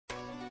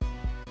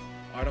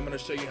Alright, I'm going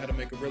to show you how to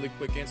make a really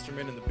quick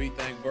instrument in the Beat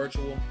Thang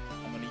Virtual.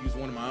 I'm going to use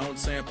one of my own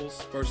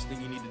samples. First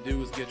thing you need to do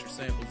is get your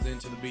samples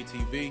into the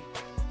BTV.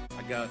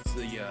 I got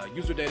the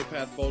user data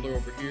path folder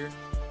over here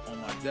on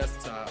my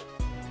desktop.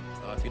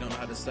 If you don't know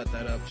how to set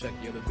that up, check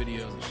the other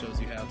videos. It shows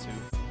you how to.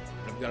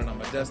 But I've got it on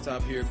my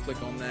desktop here. Click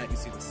on that. You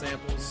see the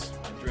samples.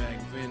 I drag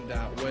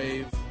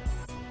vin.wave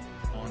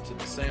onto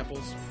the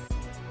samples.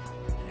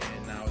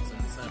 And now it's in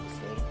the samples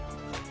folder.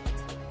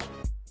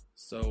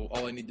 So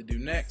all I need to do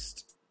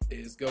next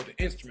is go to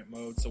instrument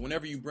mode. So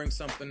whenever you bring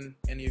something,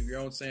 any of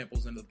your own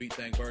samples into the Beat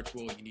Thang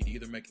Virtual, you need to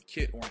either make a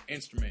kit or an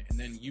instrument and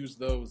then use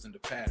those in the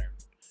pattern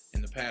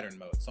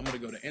mode. So I'm going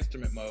to go to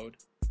instrument mode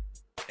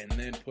and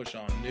then push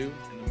on new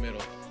in the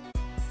middle.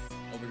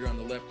 Over here on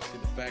the left you see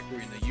the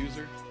factory and the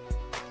user.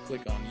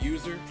 Click on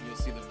user and you'll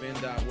see the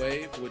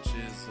vin.wave, which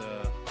is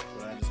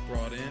what I just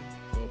brought in.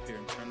 Go up here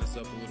and turn this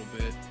up a little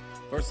bit.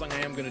 First thing I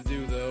am going to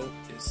do though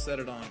is set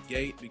it on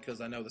gate because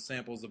I know the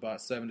sample is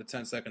about 7 to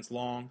 10 seconds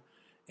long.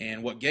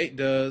 And what gate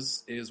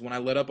does is when I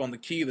let up on the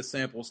key, the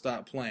sample will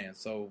stop playing.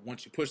 So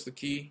once you push the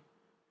key,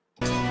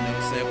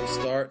 the sample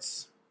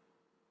starts.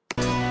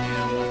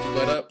 And once you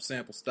let up,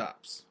 sample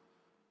stops.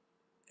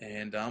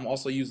 And I'm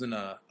also using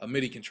a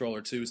MIDI controller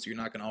too, so you're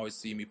not going to always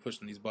see me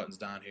pushing these buttons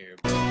down here.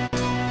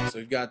 So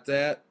you've got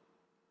that.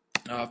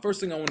 First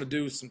thing I want to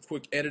do is some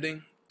quick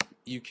editing.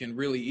 You can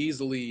really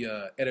easily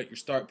edit your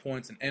start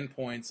points and end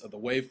points of the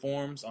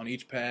waveforms on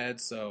each pad.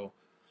 So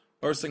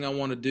first thing I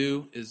want to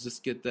do is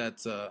just get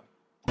that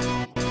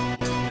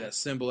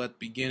symbol at the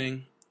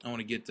beginning. I want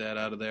to get that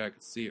out of there. I can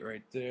see it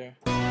right there.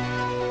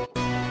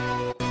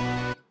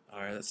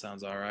 Alright, that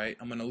sounds alright.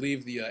 I'm going to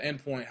leave the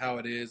endpoint how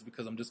it is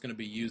because I'm just going to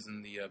be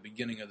using the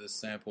beginning of this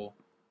sample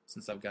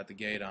since I've got the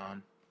gate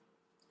on.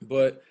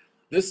 But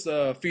this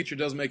feature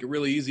does make it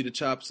really easy to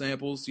chop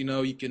samples. You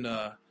know, you can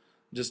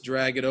just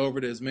drag it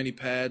over to as many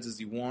pads as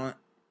you want.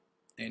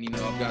 And, you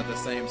know, I've got the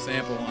same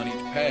sample on each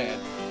pad.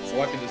 So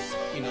I can just,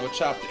 you know,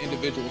 chop the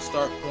individual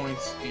start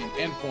points and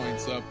end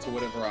points up to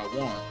whatever I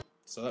want.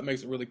 So that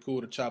makes it really cool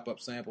to chop up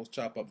samples,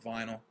 chop up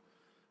vinyl.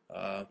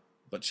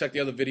 But check the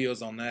other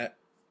videos on that.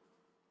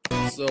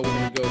 So we're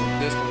going to go with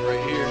this one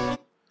right here.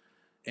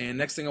 And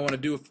next thing I want to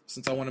do,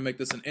 since I want to make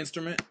this an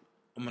instrument,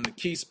 I'm going to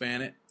key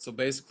span it. So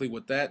basically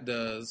what that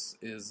does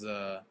is,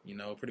 you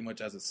know, pretty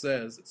much as it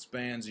says, it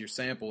spans your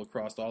sample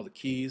across all the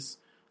keys.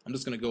 I'm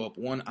just going to go up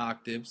 1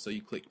 octave. So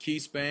you click key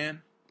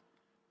span.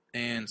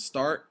 And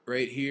start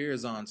right here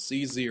is on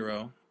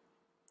C0.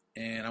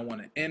 And I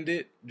want to end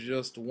it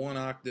just 1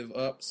 octave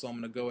up. So I'm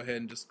going to go ahead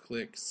and just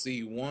click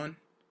C1.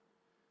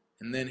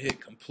 And then hit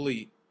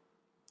complete.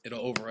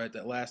 It'll overwrite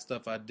that last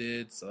stuff I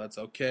did, so that's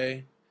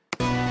okay.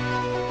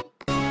 So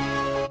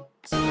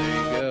there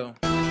you go.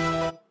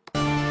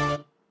 It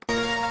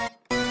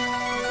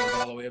goes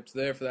all the way up to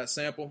there for that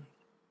sample.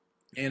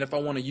 And if I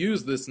want to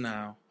use this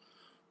now,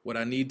 what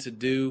I need to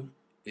do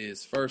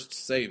is first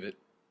save it.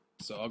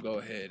 So I'll go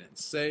ahead and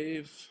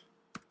save.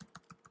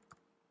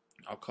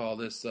 I'll call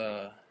this,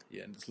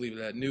 just leave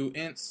it at new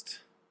inst.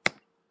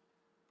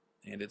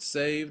 And it's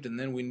saved, and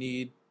then we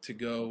need to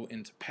go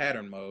into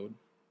pattern mode.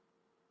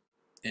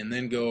 And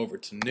then go over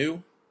to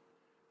new.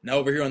 Now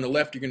over here on the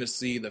left you're going to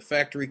see the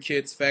factory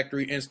kits,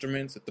 factory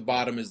instruments. At the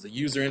bottom is the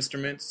user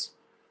instruments.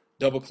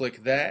 Double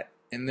click that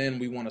and then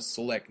we want to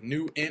select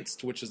new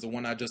inst, which is the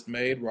one I just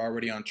made. We're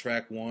already on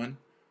track 1.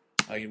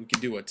 We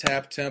can do a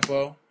tap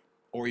tempo,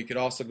 or you could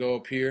also go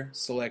up here,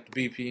 select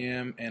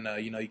BPM, and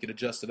you could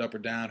adjust it up or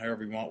down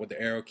however you want with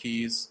the arrow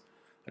keys.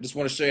 I just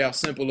want to show you how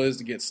simple it is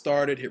to get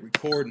started. Hit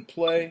record and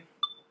play.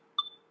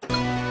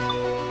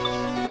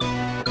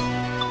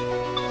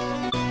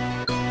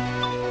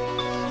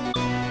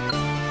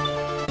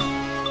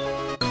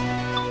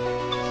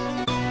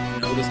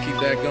 Just keep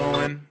that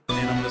going,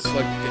 and I'm going to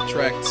select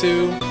track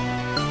 2.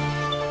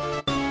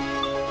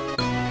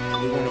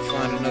 We want to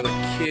find another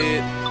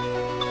kit.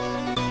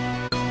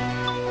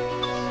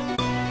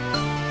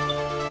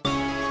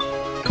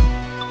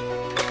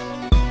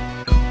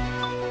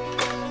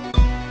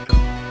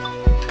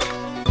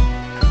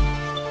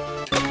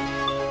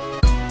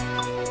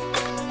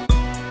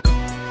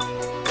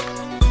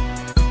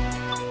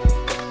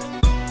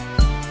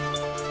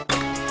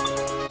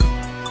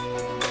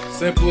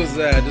 Simple as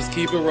that. Just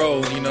keep it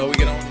rolling. You know, we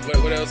get on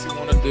what else you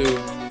want to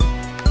do.